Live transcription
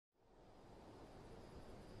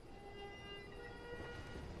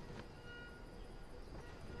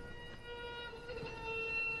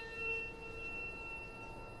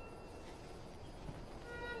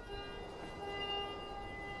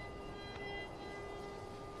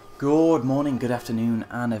Good morning, good afternoon,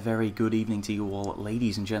 and a very good evening to you all,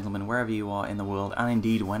 ladies and gentlemen, wherever you are in the world, and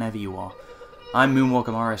indeed whenever you are. I'm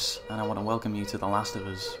Moonwalker Morris, and I want to welcome you to The Last of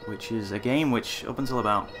Us, which is a game which, up until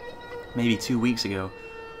about maybe 2 weeks ago,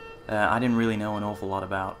 I didn't really know an awful lot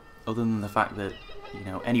about, other than the fact that, you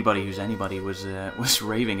know, anybody who's anybody was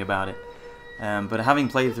raving about it. But having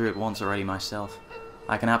played through it once already myself,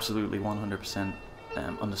 I can absolutely 100%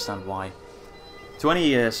 understand why. To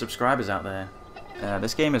any subscribers out there,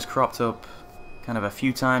 this game has cropped up kind of a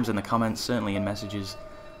few times in the comments, certainly in messages,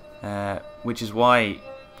 which is why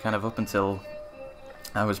kind of up until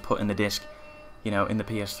I was put in the disc, you know, in the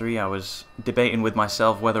PS3, I was debating with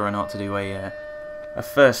myself whether or not to do a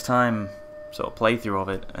first time sort of playthrough of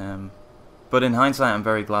it. But in hindsight, I'm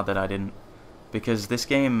very glad that I didn't, because this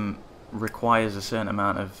game requires a certain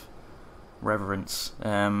amount of reverence.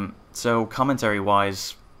 So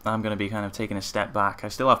commentary-wise, I'm going to be kind of taking a step back. I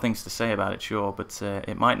still have things to say about it, sure, but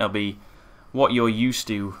it might not be what you're used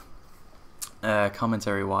to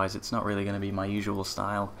commentary-wise. It's not really going to be my usual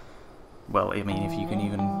style. Well, I mean, if you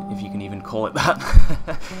can even call it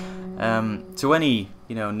that. To any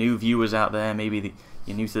new viewers out there, maybe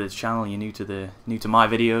you're new to this channel, you're new to my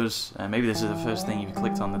videos. Maybe this is the first thing you've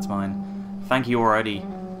clicked on that's mine. Thank you already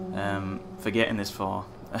for getting this far.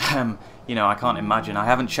 I can't imagine. I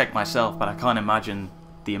haven't checked myself, but I can't imagine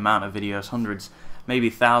the amount of videos, hundreds, maybe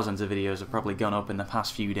thousands of videos have probably gone up in the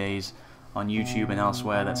past few days on YouTube and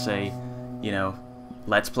elsewhere that say,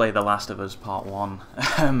 let's play The Last of Us Part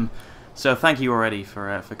 1. So thank you already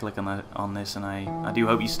for clicking on this, and I do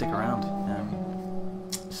hope you stick around.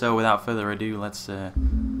 So without further ado, let's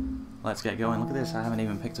get going. Look at this, I haven't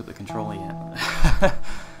even picked up the controller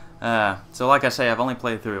yet. So like I say, I've only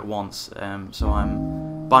played through it once, so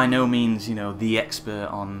I'm by no means, the expert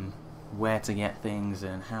on where to get things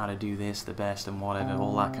and how to do this the best and whatever,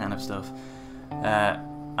 all that kind of stuff.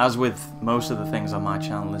 As with most of the things on my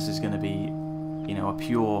channel, this is going to be, a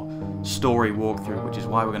pure story walkthrough, which is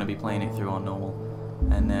why we're going to be playing it through on normal.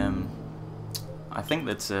 And I think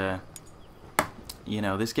that,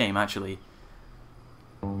 this game actually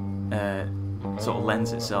sort of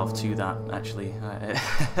lends itself to that, actually.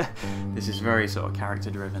 This is very sort of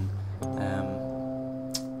character driven.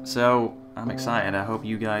 So I'm excited. I hope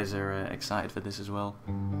you guys are excited for this as well.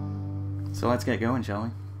 So let's get going, shall we?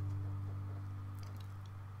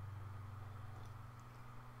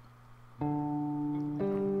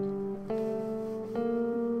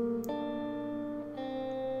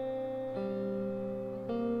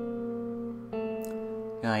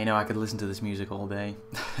 Yeah, I could listen to this music all day.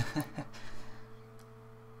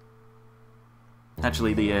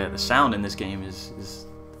 Actually, the sound in this game is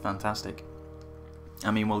fantastic. I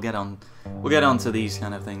mean, we'll get on to these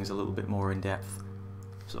kind of things a little bit more in depth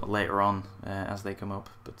sort of later on as they come up.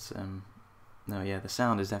 But no, yeah, the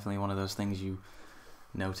sound is definitely one of those things you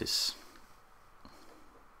notice.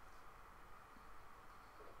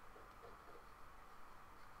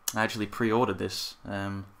 I actually pre-ordered this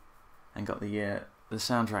and got the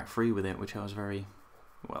soundtrack free with it, which I was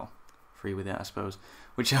free with it, I suppose,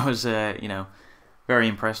 which I was very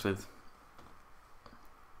impressed with.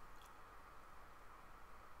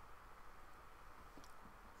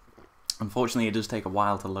 Unfortunately, it does take a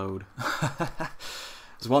while to load.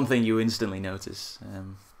 There's one thing you instantly notice.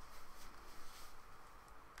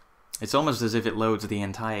 It's almost as if it loads the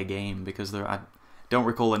entire game, because I don't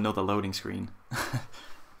recall another loading screen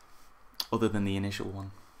other than the initial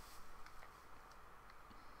one.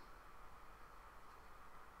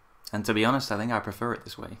 And to be honest, I think I prefer it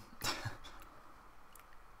this way.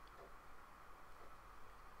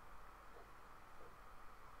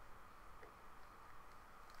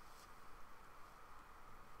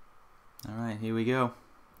 Alright, here we go.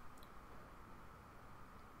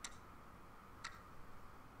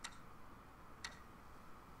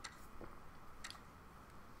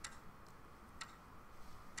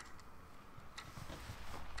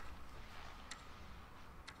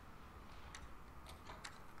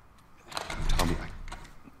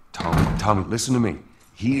 Tommy, listen to me.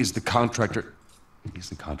 He is the contractor. He's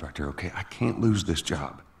the contractor, okay? I can't lose this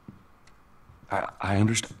job. I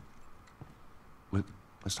understand.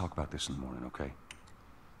 Let's talk about this in the morning, okay?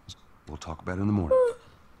 We'll talk about it in the morning. All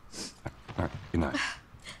right, good night.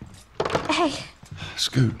 Hey.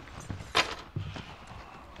 Scoot.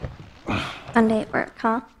 Monday at work,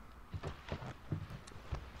 huh?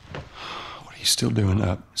 What are you still doing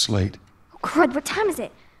up? It's late. Oh, crud, what time is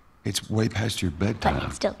it? It's way past your bedtime. But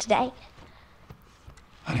it's still today.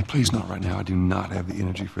 Honey, please not right now. I do not have the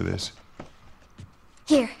energy for this.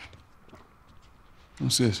 Here.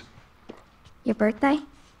 What's this? Your birthday?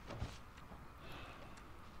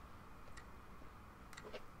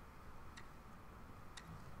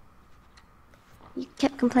 You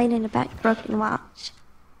kept complaining about your broken watch.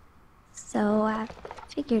 So I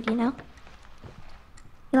figured, you know.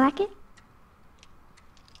 You like it?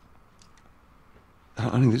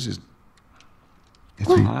 Honey, it's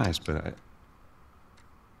What? nice, but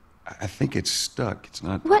I think it's stuck. It's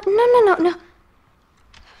not. What? No.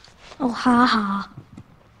 Oh, ha ha.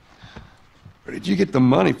 Where did you get the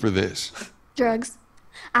money for this? Drugs.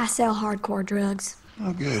 I sell hardcore drugs.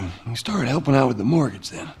 Oh, good. You started helping out with the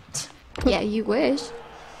mortgage then. Yeah, you wish.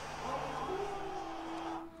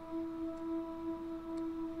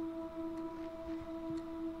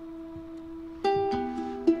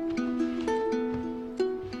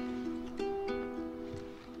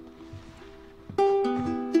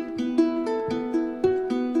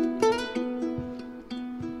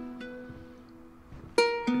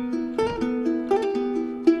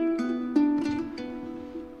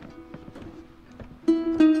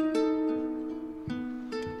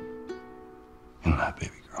 Good night,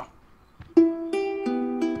 baby girl.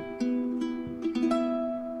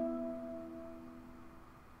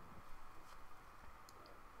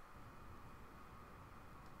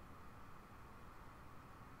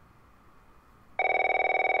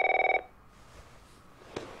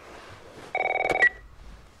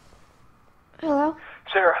 Hello?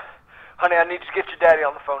 Sarah, honey, I need to get your daddy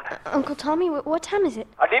on the phone. Uncle Tommy, what time is it?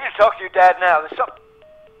 I need to talk to your dad now. There's something.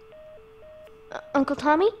 Uncle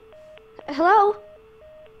Tommy? Hello?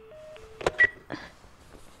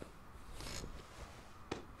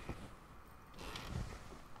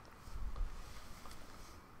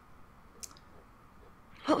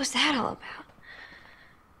 What was that all about?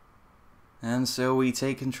 And so we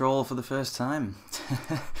take control for the first time.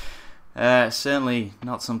 Certainly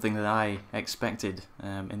not something that I expected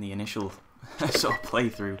in the initial sort of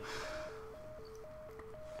playthrough.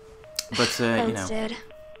 But, you know, Dead.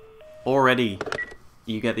 already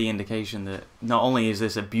you get the indication that not only is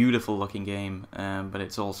this a beautiful looking game, but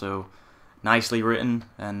it's also nicely written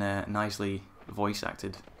and nicely voice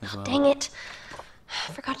acted as well. Dang it.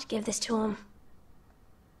 I forgot to give this to him.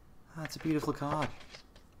 That's a beautiful card.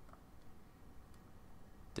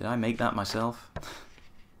 Did I make that myself?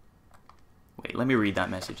 Wait, let me read that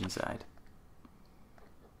message inside.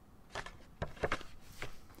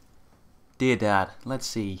 Dear Dad, let's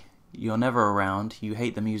see. You're never around, you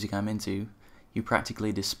hate the music I'm into, you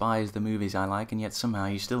practically despise the movies I like, and yet somehow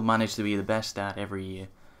you still manage to be the best dad every year.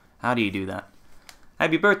 How do you do that?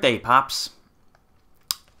 Happy birthday, Pops!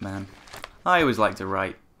 Man, I always like to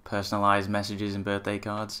write personalized messages in birthday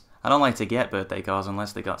cards. I don't like to get birthday cards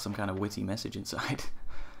unless they got some kind of witty message inside.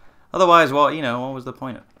 Otherwise, what was the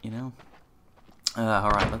point,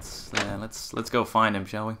 Alright, let's go find him,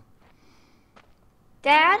 shall we?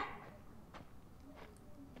 Dad?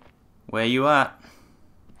 Where you at?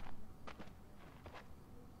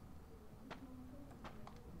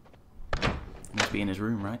 Must be in his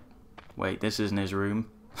room, right? Wait, this isn't his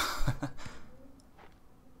room.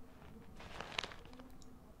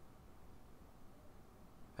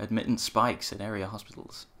 Admittance spikes at area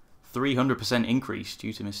hospitals. 300% increase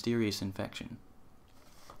due to mysterious infection.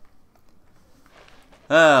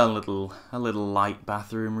 A little light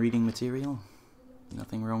bathroom reading material.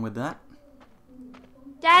 Nothing wrong with that.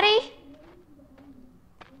 Daddy?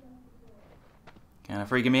 Kinda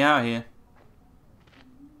freaking me out here.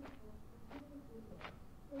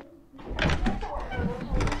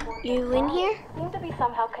 You in here? Seem to be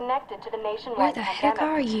somehow connected to the nationwide Where the heck pandemic.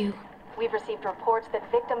 are you? We've received reports that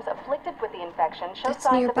victims afflicted with the infection show That's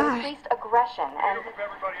signs nearby. of increased aggression, and Move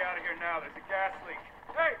everybody out of here now. There's a gas leak.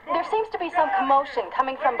 Hey, move! there seems to be some commotion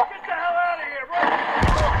coming from. Get the hell out of here,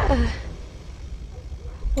 right?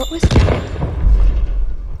 What was that?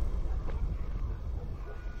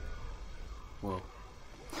 Whoa.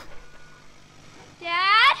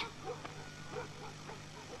 Dad?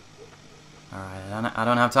 Alright, I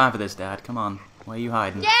don't have time for this, Dad. Come on. Where are you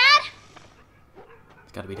hiding? Dad?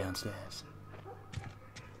 It's gotta be downstairs.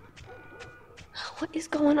 What is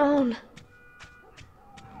going on?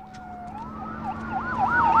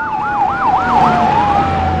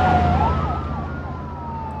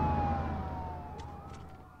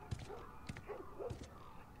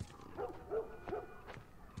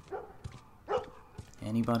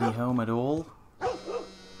 Anybody home at all?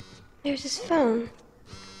 There's his phone.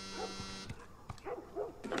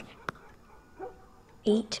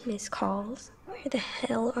 8 missed calls. Where the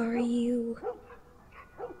hell are you?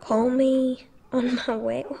 Call me on my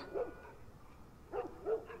way.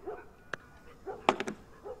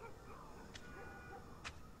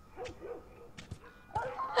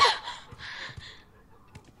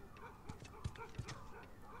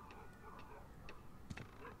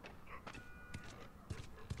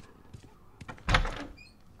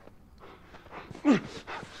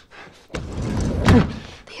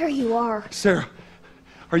 you are. Sarah,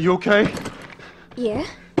 are you okay? Yeah?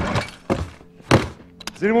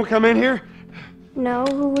 Does anyone come in here? No,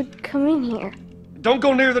 who would come in here? Don't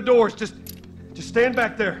go near the doors. Just stand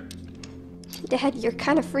back there. Dad, you're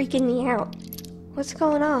kind of freaking me out. What's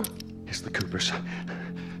going on? It's the Coopers.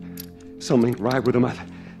 Something ain't right with them. I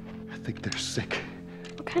think they're sick.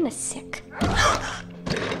 What kind of sick?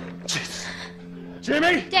 Jeez.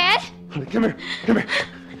 Jimmy! Dad? Honey, come here. Come here.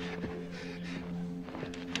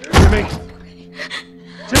 Jimmy!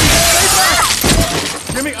 Jimmy, stay back!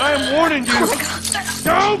 Jimmy, I am warning you!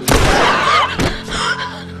 Don't!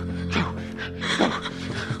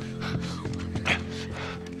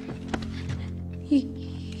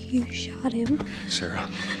 You shot him. Sarah.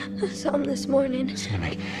 I saw him this morning. Listen to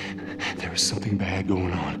me. There is something bad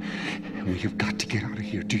going on. And we have got to get out of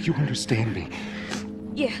here. Do you understand me?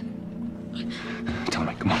 Yeah. Tell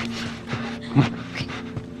me, come on. Come on.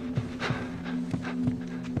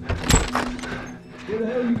 Where the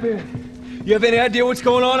hell you been? You have any idea what's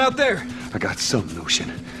going on out there? I got some notion.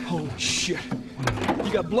 Holy shit.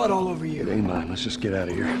 You got blood all over It you. ain't mine. Let's just get out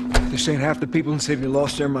of here. They're saying half the people in the city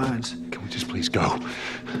lost their minds. Can we just please go?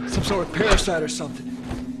 Some sort of parasite or something.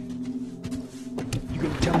 You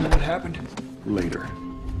gonna tell me what happened? Later.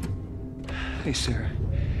 Hey, Sarah.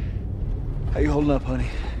 How you holding up, honey?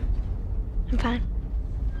 I'm fine.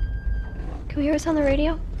 Can we hear us on the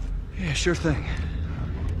radio? Yeah, sure thing.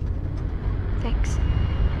 Thanks.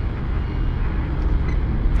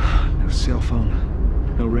 No cell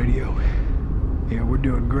phone. No radio. Yeah, we're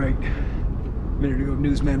doing great. A minute ago,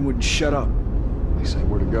 newsman wouldn't shut up. They say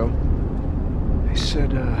where to go? They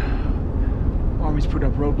said, Army's put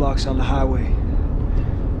up roadblocks on the highway.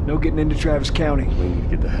 No getting into Travis County. We need to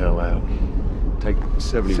get the hell out. Take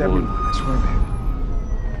 71. That's where I'm headed.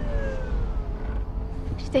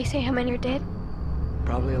 Did they say how many are dead?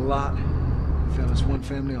 Probably a lot. Found this one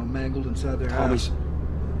family all mangled inside their Tommy's. house.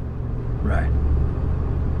 Right.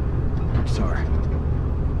 Sorry.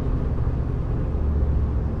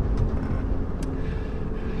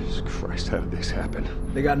 Jesus Christ, how did this happen?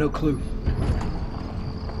 They got no clue.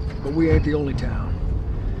 But we ain't the only town.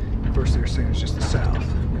 First they were saying it's just the South.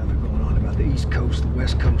 Now they're going on about the East Coast, the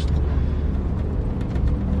West Coast.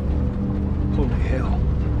 Holy hell.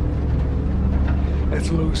 That's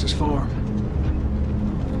Lewis's farm.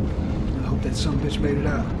 I hope that son of a bitch made it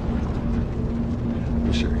out.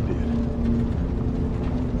 I'm sure he did.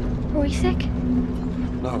 Were we sick?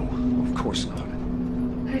 No, of course not.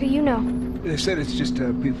 How do you know? They said it's just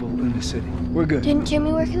people in the city. We're good. Didn't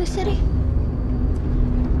Jimmy work in the city?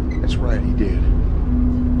 That's right, he did.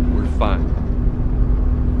 We're fine.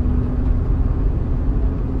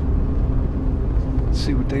 Let's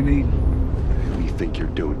see what they need. What do you think you're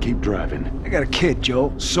doing? Keep driving. I got a kid,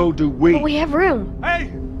 Joel. So do we. But we have room.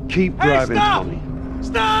 Hey! Keep Hey, driving, stop! Tony.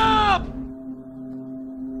 Stop!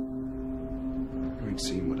 You ain't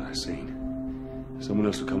seen what I seen. Someone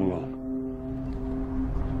else will come along.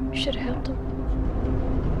 You should have helped him.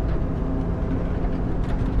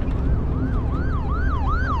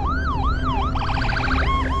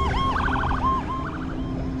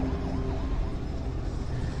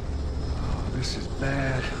 Oh, this is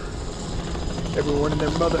bad. Everyone and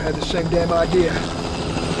their mother had the same damn idea.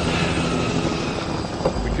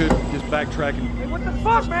 We could just backtrack and... Hey, what the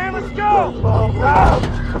fuck, man? Let's go!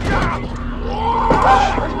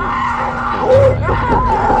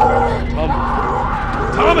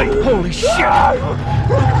 Tommy! Holy shit!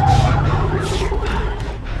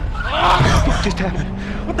 What just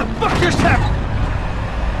happened? What the fuck just happened?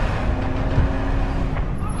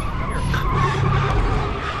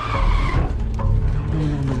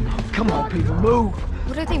 No. Come on, people, move.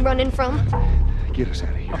 What are they running from? Get us out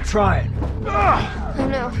of here. I'm trying. I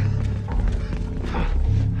know.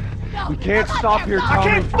 We can't stop here, Tommy. I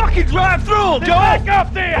can't fucking drive through them, Joe! Back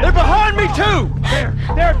up there! They're behind me, too!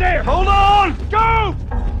 There! Hold on! Go!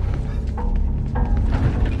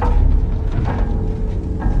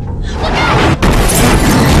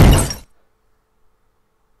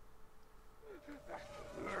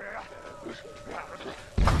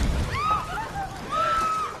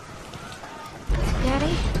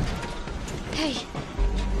 Daddy? Hey.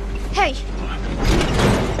 Hey!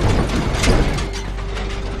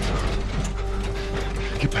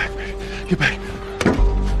 Get back, man. Get back.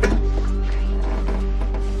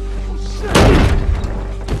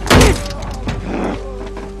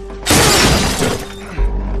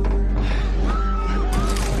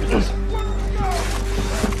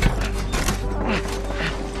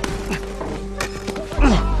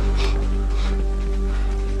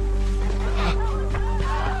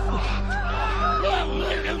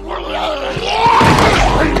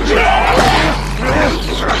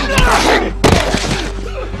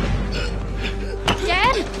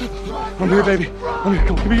 Come here,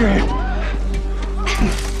 come on, give me your hand.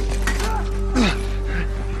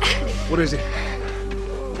 What is it?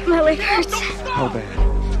 My leg hurts. How bad?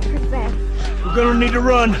 Hurts bad. We're gonna need to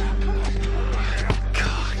run.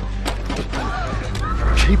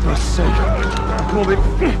 Keep us safe. Come on, baby.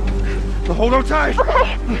 Now hold on tight.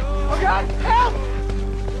 Okay. Oh God, help!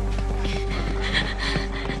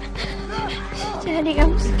 Daddy,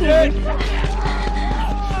 I'm scared.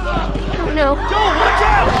 Oh no. Joel, watch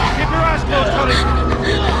out! Keep your eyes closed, honey.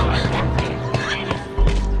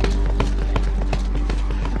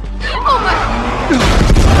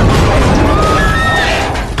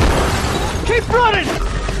 Keep running!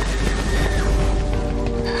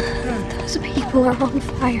 Those people are on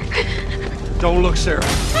fire. Don't look, Sarah.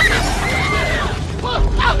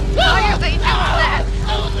 Why are they doing that?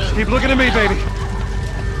 Just keep looking at me, baby.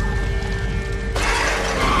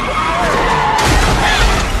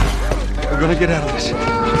 We're gonna get out of this. I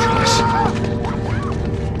promise.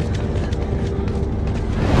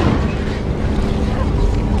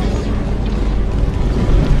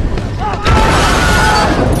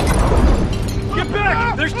 Get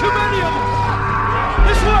back! There's too many of them!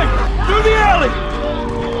 This way! Through the alley!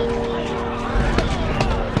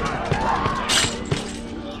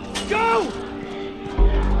 Go!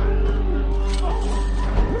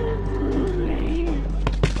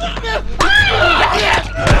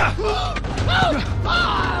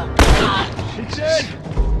 She's dead!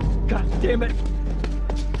 God damn it!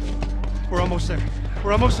 We're almost there.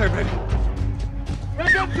 We're almost there, baby.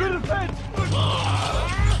 Back up through the fence!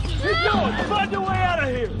 Keep going! Find your way out of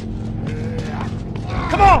here!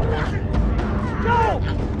 Come on! Go!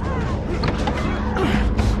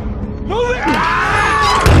 Move it!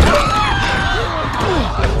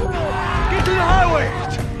 Get to the highway!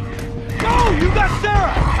 Go! You got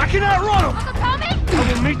Sarah! I can outrun him! Uncle Tommy? I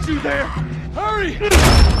will meet you there! Hurry!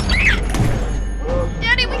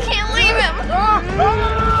 Daddy, we can't leave him.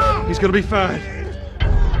 He's gonna be fine.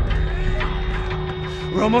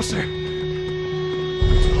 We're almost there.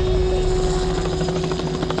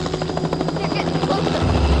 They're getting closer.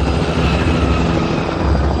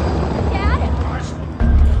 Dad?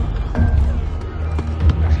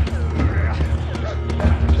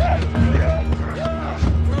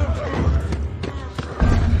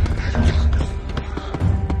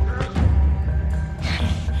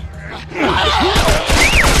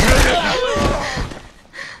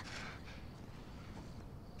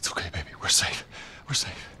 It's okay, baby. We're safe. We're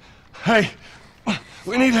safe. Hey,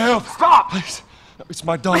 we need help. Stop! Please. It's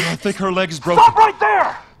my daughter. I think her leg is broken. Stop right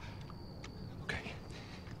there! Okay.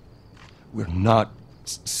 We're not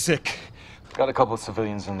sick. Got a couple of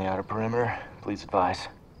civilians in the outer perimeter. Please advise.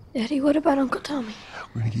 Daddy, what about Uncle Tommy?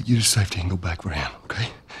 We're gonna get you to safety and go back for him, okay?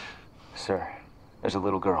 Sir, there's a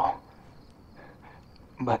little girl.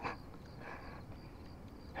 But...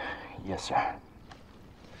 Yes, sir.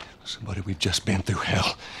 Somebody, we've just been through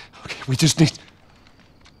hell. Okay, we just need...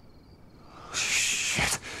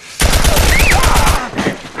 Shit.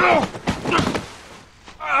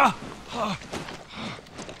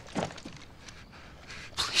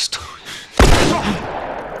 Please don't.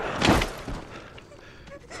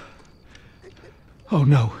 Oh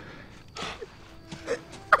no.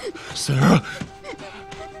 Sarah.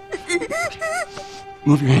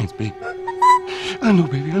 Move your hands, baby. I know,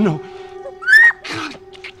 baby, I know. God.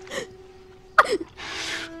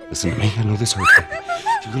 Listen to me, I know this hurts, baby.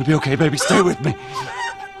 You're gonna be okay, baby. Stay with me. All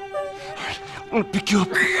right, I'm gonna pick you up.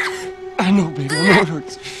 I know, baby, I know it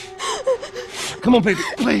hurts. Come on, baby,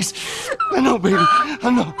 please. I know, baby, I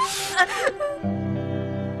know.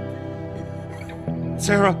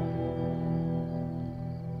 Sarah.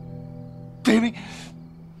 Baby.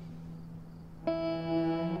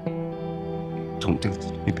 Don't do this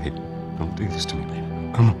to me, baby. Don't do this to me, baby.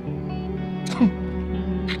 Come on.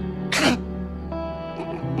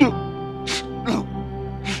 No. No.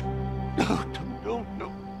 No, no,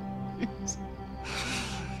 please.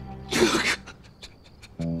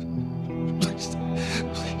 Please,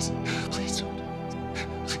 please, please don't.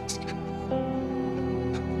 Please.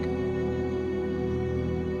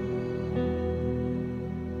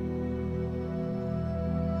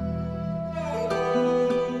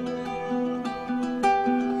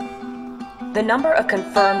 The number of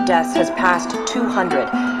confirmed deaths has passed 200.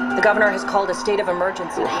 The governor has called a state of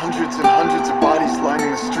emergency. There are hundreds and hundreds of bodies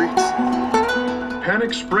lining the streets.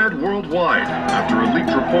 Panic spread worldwide after a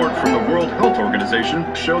leaked report from the World Health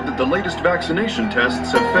Organization showed that the latest vaccination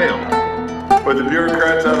tests have failed. With the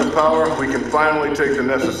bureaucrats out of power, we can finally take the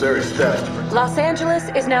necessary steps. Los Angeles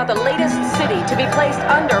is now the latest city to be placed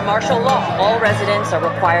under martial law. All residents are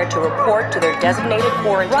required to report to their designated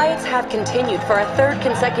quarantine. Riots have continued for a third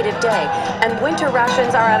consecutive day, and winter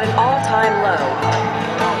rations are at an all-time low.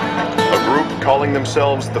 A group calling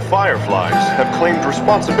themselves the Fireflies have claimed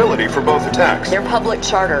responsibility for both attacks. Their public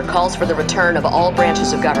charter calls for the return of all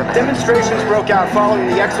branches of government. Demonstrations broke out following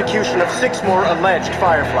the execution of 6 more alleged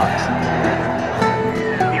Fireflies.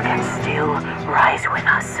 You can still rise with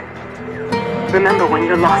us. Remember, when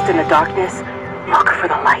you're lost in the darkness, look for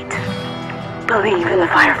the light. Believe in the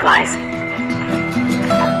Fireflies.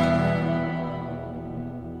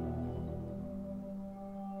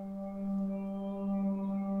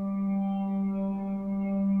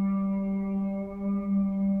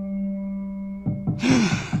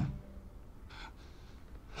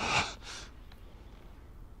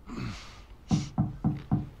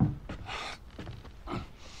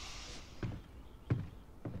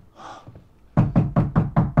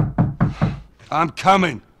 I'm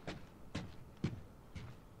coming.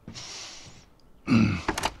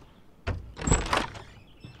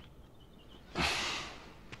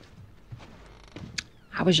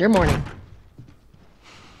 How was your morning?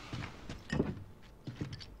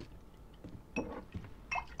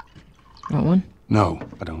 Want one? No,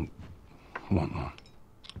 I don't want one.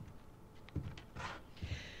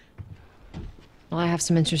 Well, I have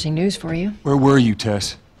some interesting news for you. Where were you,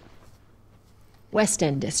 Tess? West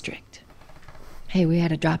End District. Hey, we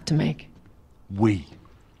had a drop to make. We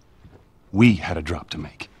had a drop to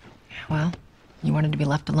make. Well, you wanted to be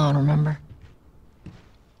left alone, remember?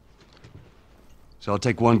 So I'll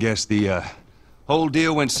take one guess. The whole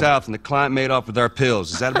deal went south and the client made off with our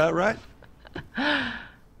pills. Is that about right?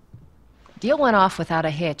 Deal went off without a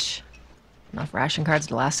hitch. Enough ration cards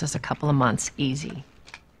to last us a couple of months, easy.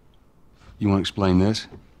 You want to explain this?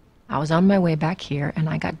 I was on my way back here and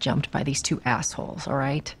I got jumped by these 2 assholes, all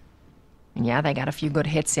right? And yeah, they got a few good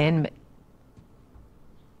hits in, but...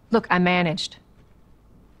 Look, I managed.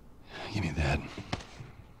 Give me that.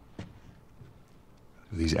 Are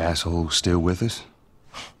these assholes still with us?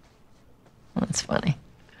 That's funny.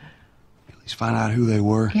 At least find out who they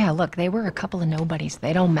were. Yeah, look, they were a couple of nobodies.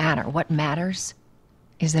 They don't matter. What matters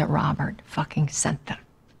is that Robert fucking sent them.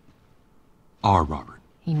 Our Robert.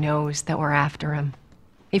 He knows that we're after him.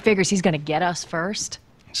 He figures he's gonna get us first.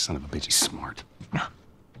 Son of a bitch, he's smart. No.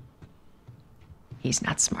 He's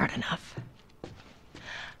not smart enough.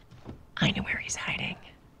 I know where he's hiding.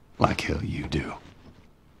 Like hell you do.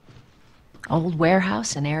 Old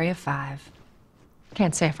warehouse in Area 5.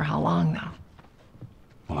 Can't say for how long, though.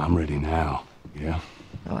 Well, I'm ready now, yeah?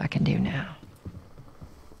 Oh, I can do now.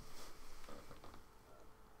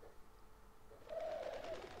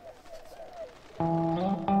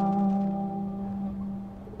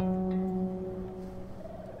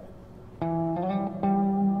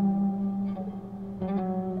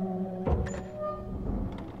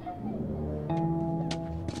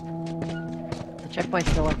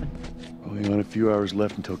 Checkpoint's still open. Only got a few hours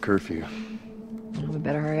left until curfew. Well, we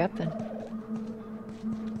better hurry up then.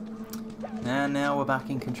 And now we're back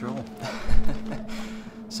in control.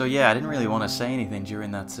 So yeah, I didn't really want to say anything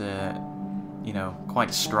during that, you know,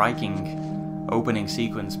 quite striking opening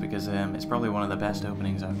sequence because it's probably one of the best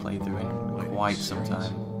openings I've played through in quite some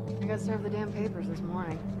time. I got served the damn papers this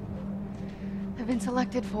morning. I've been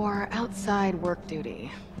selected for outside work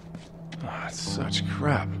duty. Oh, that's such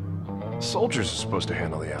crap. Soldiers are supposed to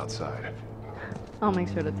handle the outside. I'll make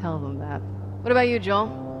sure to tell them that. What about you,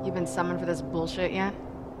 Joel? You been summoned for this bullshit yet?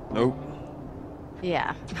 Nope.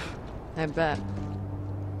 Yeah, I bet.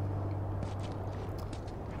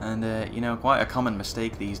 And, you know, quite a common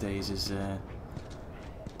mistake these days is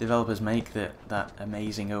developers make that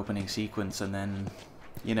amazing opening sequence and then,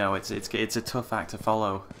 you know, it's a tough act to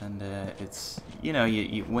follow. And it's, you know,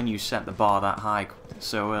 when you set the bar that high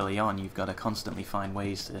so early on, you've got to constantly find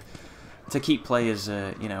ways to keep players,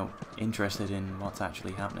 you know, interested in what's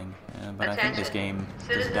actually happening. But I think this game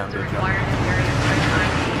does a damn good job.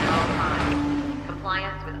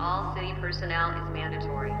 Compliance with all city personnel is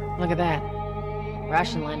mandatory. Look at that.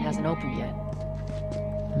 Ration line hasn't opened yet.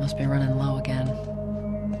 It must be running low again.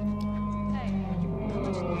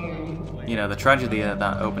 You know, the tragedy of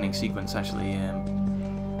that opening sequence actually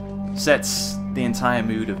sets the entire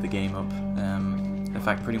mood of the game up. In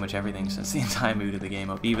fact, pretty much everything sets the entire mood of the game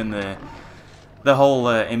up. Even the whole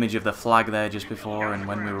image of the flag there just before, and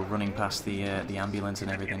when we were running past the ambulance and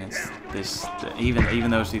everything. It's this even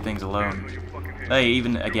those 2 things alone. Hey,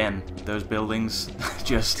 even again, those buildings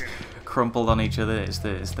just crumpled on each other. It's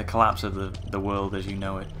the collapse of the world as you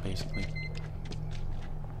know it, basically.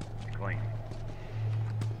 clean.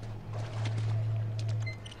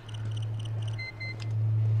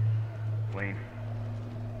 Clean.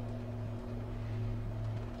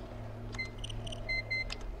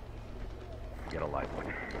 Get a life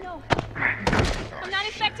one. No. I'm not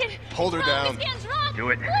infected. Hold her down. This can's wrong. Do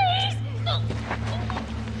it. Please.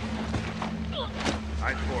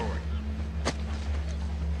 Eyes forward.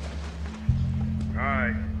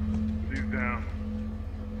 Alright. Dude down.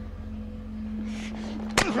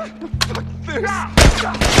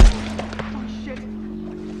 Oh, shit.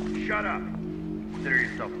 Shut up. Consider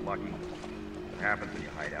yourself lucky. What happens when you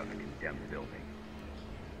hide out in a condemned building?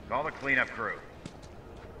 Call the cleanup crew.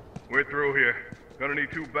 We're through here. Gonna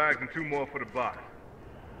need 2 bags and 2 more for the box.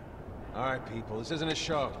 All right, people, this isn't a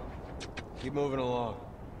show. Keep moving along.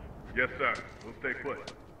 Yes, sir. We'll stay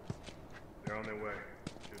put. They're on their way.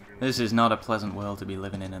 This is not a pleasant world to be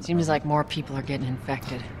living in. Seems like more people are getting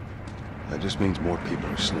infected. That just means more people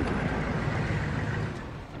are sneaking in.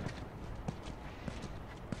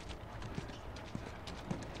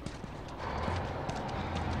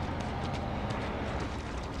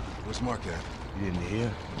 Where's Mark at? You didn't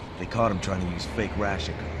hear? They caught him trying to use fake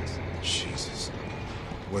ration cards. Jesus.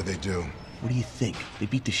 What'd they do? What do you think? They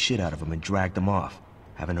beat the shit out of him and dragged him off.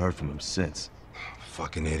 Haven't heard from him since.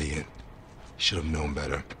 Fucking idiot. Should have known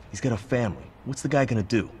better. He's got a family. What's the guy gonna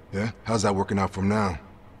do? Yeah? How's that working out for him now?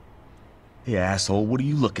 Hey, asshole, what are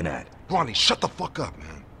you looking at? Ronnie, shut the fuck up,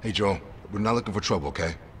 man. Hey, Joe, we're not looking for trouble,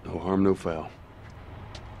 okay? No harm, no foul.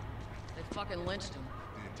 They fucking lynched him.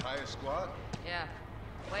 The entire squad? Yeah.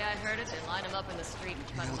 The way I heard it, they lined him up in the street and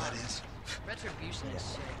cut him that up. is? Retribution and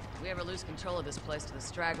shit. If we ever lose control of this place to the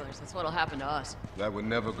stragglers, that's what'll happen to us. That would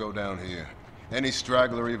never go down here. Any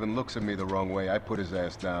straggler even looks at me the wrong way, I put his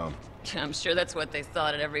ass down. I'm sure that's what they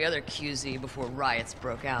thought at every other QZ before riots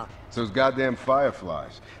broke out. It's those goddamn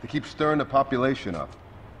fireflies. They keep stirring the population up.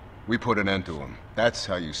 We put an end to them. That's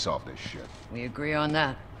how you solve this shit. We agree on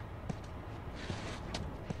that.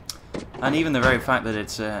 And even the very fact that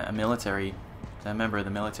it's a member of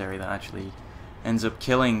the military that actually ends up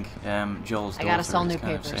killing Joel's daughter. I got us all new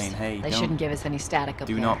kind of papers. saying, hey, They shouldn't give us any static up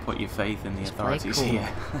do there. not put your faith in the authorities cool. here.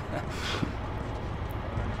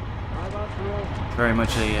 Very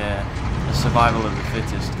much a survival of the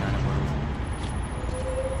fittest kind of world.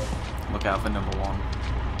 Look out for number 1.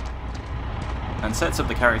 And sets up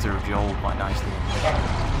the character of Joel quite nicely.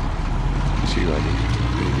 See you later.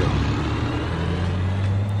 There you go.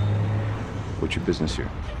 What's your business here?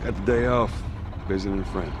 Got the day off. Visiting a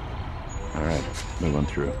friend. All right, move on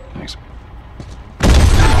through. Thanks. Get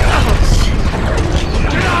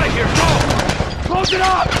out of here! Go! Close it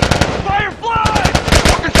up! Firefly!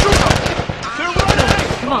 Fucking shoot them! They're running!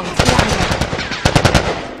 Come on, let's get out of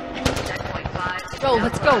here. Joel,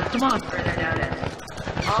 let's go. Come on. Further notice.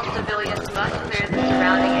 All civilians must clear the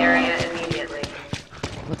surrounding area immediately.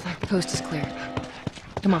 Looks like the coast is clear.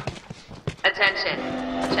 Come on. Attention.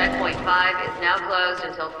 Checkpoint 5 is now closed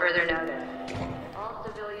until further notice. All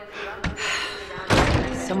civilians must clear the surrounding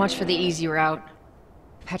area. So much for the easy route.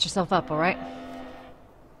 Patch yourself up, all right?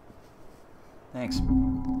 Thanks.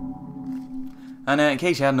 And in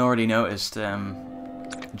case you hadn't already noticed,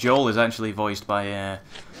 Joel is actually voiced by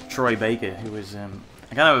Troy Baker, who is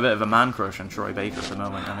I kind of have a bit of a man crush on Troy Baker at the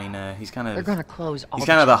moment. I mean, he's kind of They're gonna close all. he's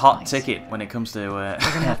kind of the hot ticket when it comes to They're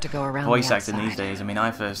gonna have to go around voice the acting these days. I mean,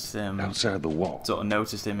 I first outside the wall sort of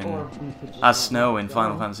noticed him as Snow in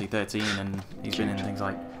Final Fantasy 13, and he's been in things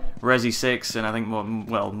like Resi 6, and I think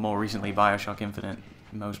more recently BioShock Infinite.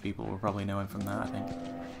 Most people will probably know him from that, I think.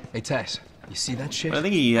 Hey Tess, you see that shit? But I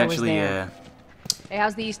think he actually Hey,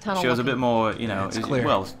 how's the East Tunnel shows a looking? bit more, you know, It's clear.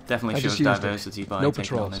 well, definitely I shows just used it. diversity by No taking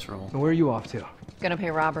patrols. on this role. And where are you off to? Gonna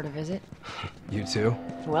pay Robert a visit. You too?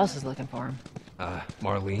 Who else is looking for him?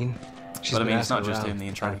 Marlene. She's But I been mean, it's not asking just around, him.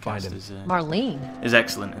 The trying entire to find cast him. Marlene. is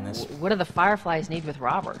excellent in this. What do the Fireflies need with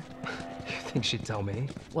Robert? You think she'd tell me?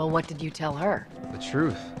 Well, what did you tell her? The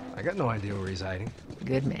truth. I got no idea where he's hiding.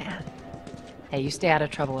 Good man. Hey, you stay out of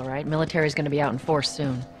trouble, all right? Military's gonna be out in force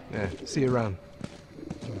soon. Yeah, see you around.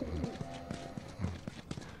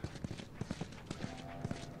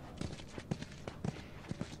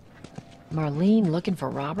 Marlene looking for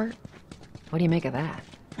Robert? What do you make of that?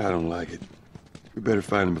 I don't like it. We better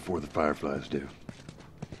find him before the Fireflies do.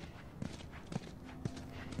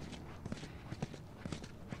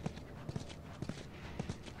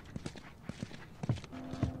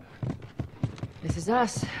 This is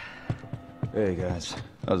us. Hey, guys.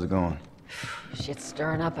 How's it going? Shit's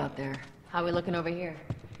stirring up out there. How we looking over here?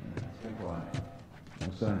 Stay quiet. No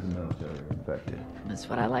signs of military are infected. That's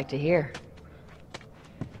what I like to hear.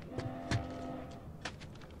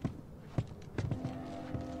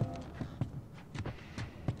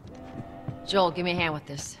 Joel, give me a hand with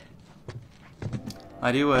this.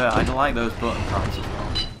 I do like those button prompts as well.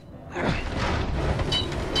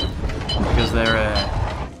 Because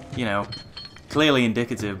they're, you know, clearly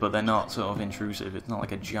indicative, but they're not sort of intrusive. It's not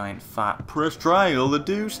like a giant fat press triangle to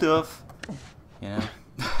do stuff. You know?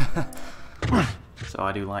 So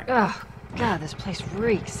I do like that. Oh, God, this place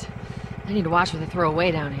reeks. I need to watch what they throw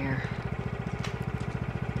away down here.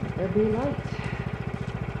 There be light.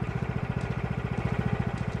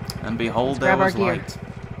 And behold, Let's there grab our was gear. light.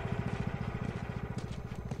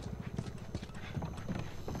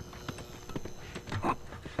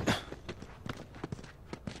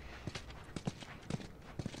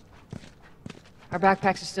 Our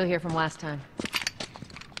backpacks are still here from last time.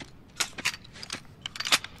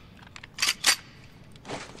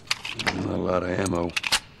 Not a lot of ammo.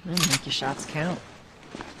 Make your shots count.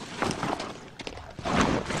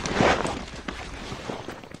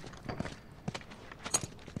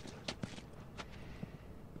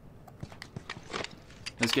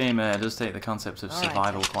 This game does take the concept of All right.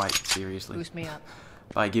 survival quite seriously. Boost me up.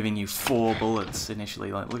 By giving you 4 bullets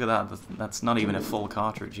initially. Like, look at that. That's not even a full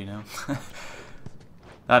cartridge, you know?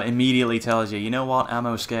 That immediately tells you, you know what,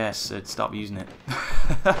 ammo's scarce, stop using it.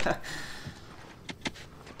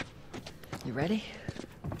 You ready?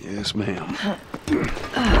 Yes, ma'am.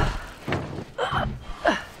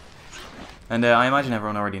 And I imagine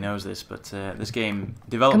everyone already knows this, but this game,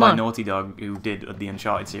 developed by Naughty Dog, who did the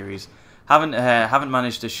Uncharted series, haven't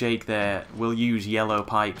managed to shake their "we'll use yellow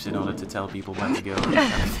pipes in order to tell people where to go" I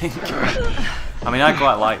think. I mean, I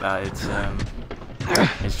quite like that.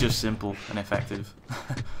 It's just simple and effective.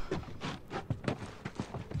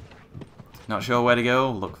 Not sure where to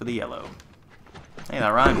go? Look for the yellow. Hey, that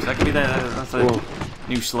rhymes. That could be that's a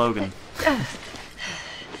new slogan. Got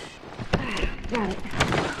it.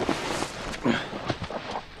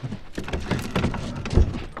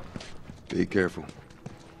 Be careful.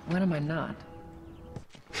 When am I not?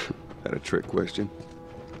 That a trick question?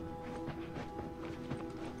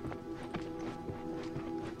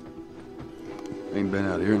 Ain't been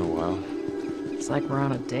out here in a while. It's like we're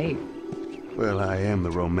on a date. Well, I am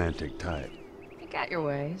the romantic type. You got your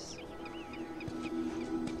ways.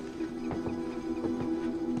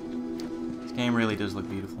 This game really does look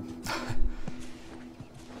beautiful.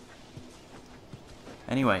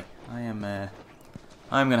 Anyway, I'm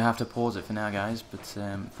gonna have to pause it for now, guys. But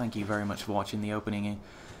thank you very much for watching the opening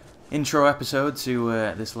intro episode to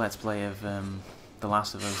this Let's Play of The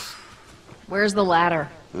Last of Us. Where's the ladder?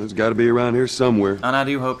 It's got to be around here somewhere. And I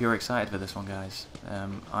do hope you're excited for this one, guys.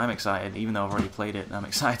 I'm excited, even though I've already played it. I'm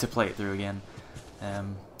excited to play it through again.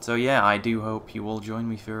 So yeah, I do hope you will join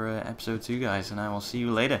me for episode 2, guys, and I will see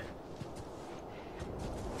you later.